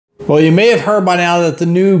Well, you may have heard by now that the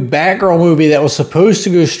new Batgirl movie that was supposed to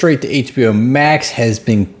go straight to HBO Max has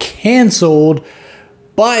been canceled,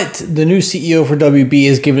 but the new CEO for WB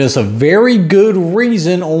has given us a very good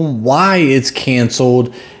reason on why it's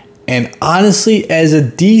canceled. And honestly, as a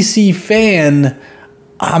DC fan,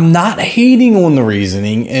 I'm not hating on the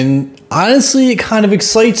reasoning, and honestly, it kind of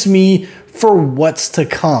excites me for what's to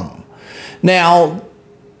come. Now,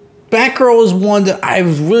 Batgirl is one that I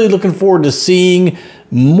was really looking forward to seeing,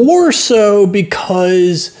 more so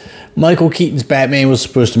because Michael Keaton's Batman was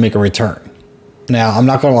supposed to make a return. Now, I'm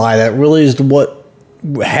not going to lie, that really is what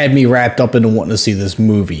had me wrapped up into wanting to see this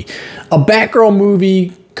movie. A Batgirl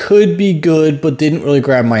movie could be good, but didn't really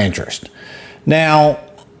grab my interest. Now,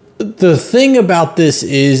 the thing about this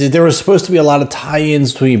is that there was supposed to be a lot of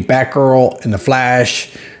tie-ins between Batgirl and The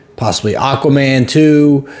Flash, possibly Aquaman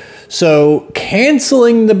too. So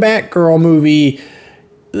canceling the Batgirl movie,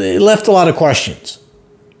 it left a lot of questions.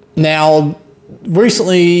 Now,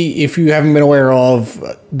 recently, if you haven't been aware of,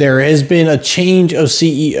 there has been a change of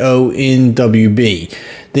CEO in WB.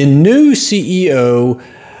 The new CEO,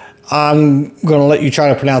 I'm going to let you try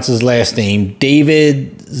to pronounce his last name,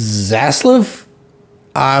 David Zaslav.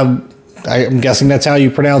 I'm guessing that's how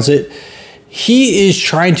you pronounce it. He is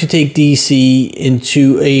trying to take DC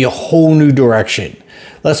into a whole new direction.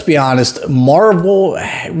 Let's be honest, Marvel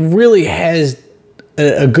really has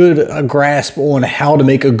a good grasp on how to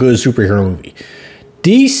make a good superhero movie.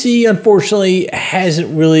 DC, unfortunately,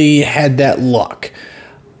 hasn't really had that luck.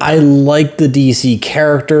 I like the DC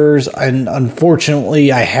characters, and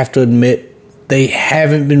unfortunately, I have to admit, they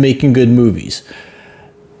haven't been making good movies.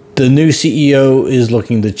 The new CEO is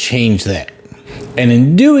looking to change that. And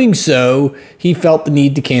in doing so, he felt the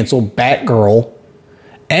need to cancel Batgirl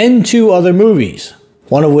and 2 other movies.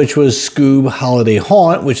 One of which was Scoob Holiday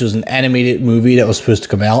Haunt, which was an animated movie that was supposed to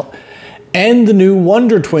come out. And the new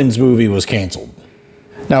Wonder Twins movie was canceled.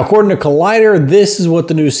 Now, according to Collider, this is what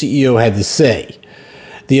the new CEO had to say.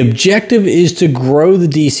 The objective is to grow the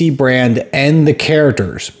DC brand and the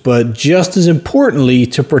characters, but just as importantly,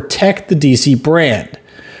 to protect the DC brand.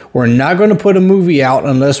 We're not going to put a movie out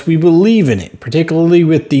unless we believe in it, particularly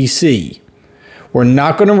with DC. We're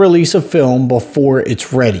not going to release a film before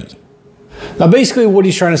it's ready. Now, basically what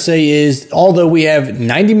he's trying to say is, although we have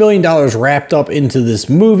 $90 million wrapped up into this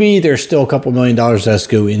movie, there's still a couple $1 million that has to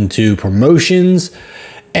go into promotions.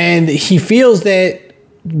 And he feels that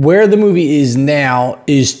where the movie is now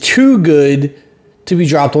is too good to be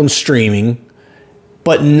dropped on streaming,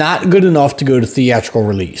 but not good enough to go to theatrical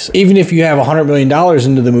release. Even if you have $100 million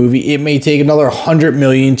into the movie, it may take another $100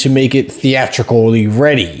 million to make it theatrically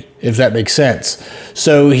ready, if that makes sense.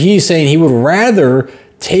 So he's saying he would rather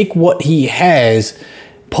take what he has,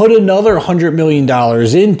 put another $100 million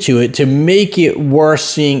into it to make it worth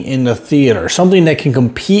seeing in the theater, something that can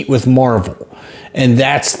compete with Marvel. And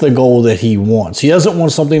that's the goal that he wants. He doesn't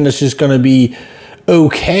want something that's just going to be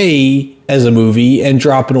okay as a movie and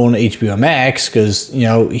drop it on HBO Max, because, you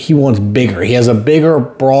know, he wants bigger. He has a bigger,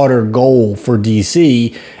 broader goal for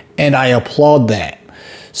DC, and I applaud that.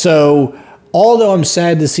 So, although I'm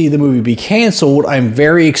sad to see the movie be canceled, I'm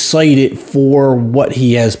very excited for what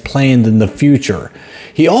he has planned in the future.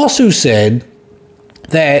 He also said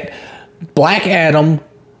that Black Adam,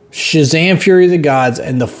 Shazam! Fury of the Gods,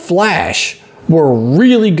 and The Flash were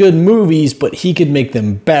really good movies, but he could make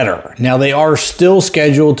them better. Now, they are still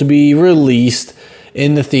scheduled to be released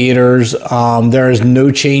in the theaters. There is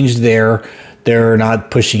no change there. They're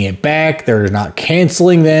not pushing it back. They're not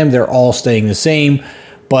canceling them. They're all staying the same.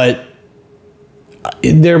 But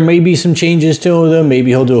there may be some changes to them.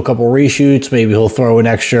 Maybe he'll do a couple reshoots. Maybe he'll throw an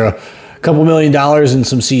extra couple $1 million in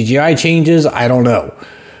some CGI changes. I don't know.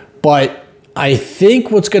 But I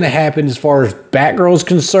think what's going to happen as far as Batgirl is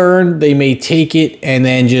concerned, they may take it and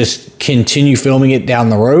then just continue filming it down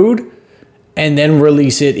the road and then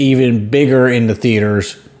release it even bigger in the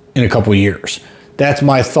theaters in a couple years. That's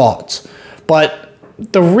my thoughts. But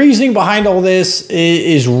the reasoning behind all this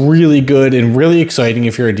is really good and really exciting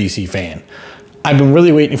if you're a DC fan. I've been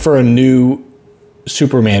really waiting for a new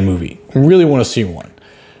Superman movie. I really want to see one.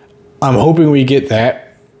 I'm hoping we get that.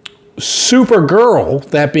 Supergirl,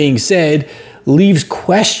 that being said, leaves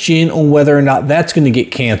question on whether or not that's going to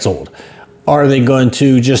get canceled. Are they going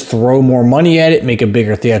to just throw more money at it, make a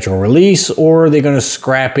bigger theatrical release, or are they going to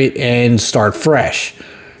scrap it and start fresh?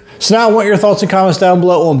 So now I want your thoughts and comments down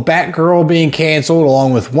below on Batgirl being canceled,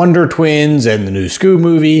 along with Wonder Twins and the new Scoob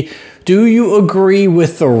movie. Do you agree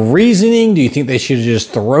with the reasoning? Do you think they should have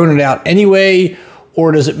just thrown it out anyway?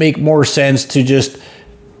 Or does it make more sense to just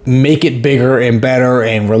make it bigger and better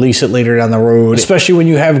and release it later down the road, especially when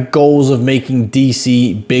you have goals of making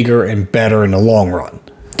DC bigger and better in the long run?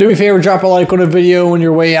 Do me a favor, drop a like on the video on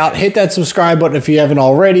your way out. Hit that subscribe button if you haven't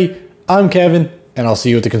already. I'm Kevin, and I'll see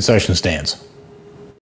you at the concession stands.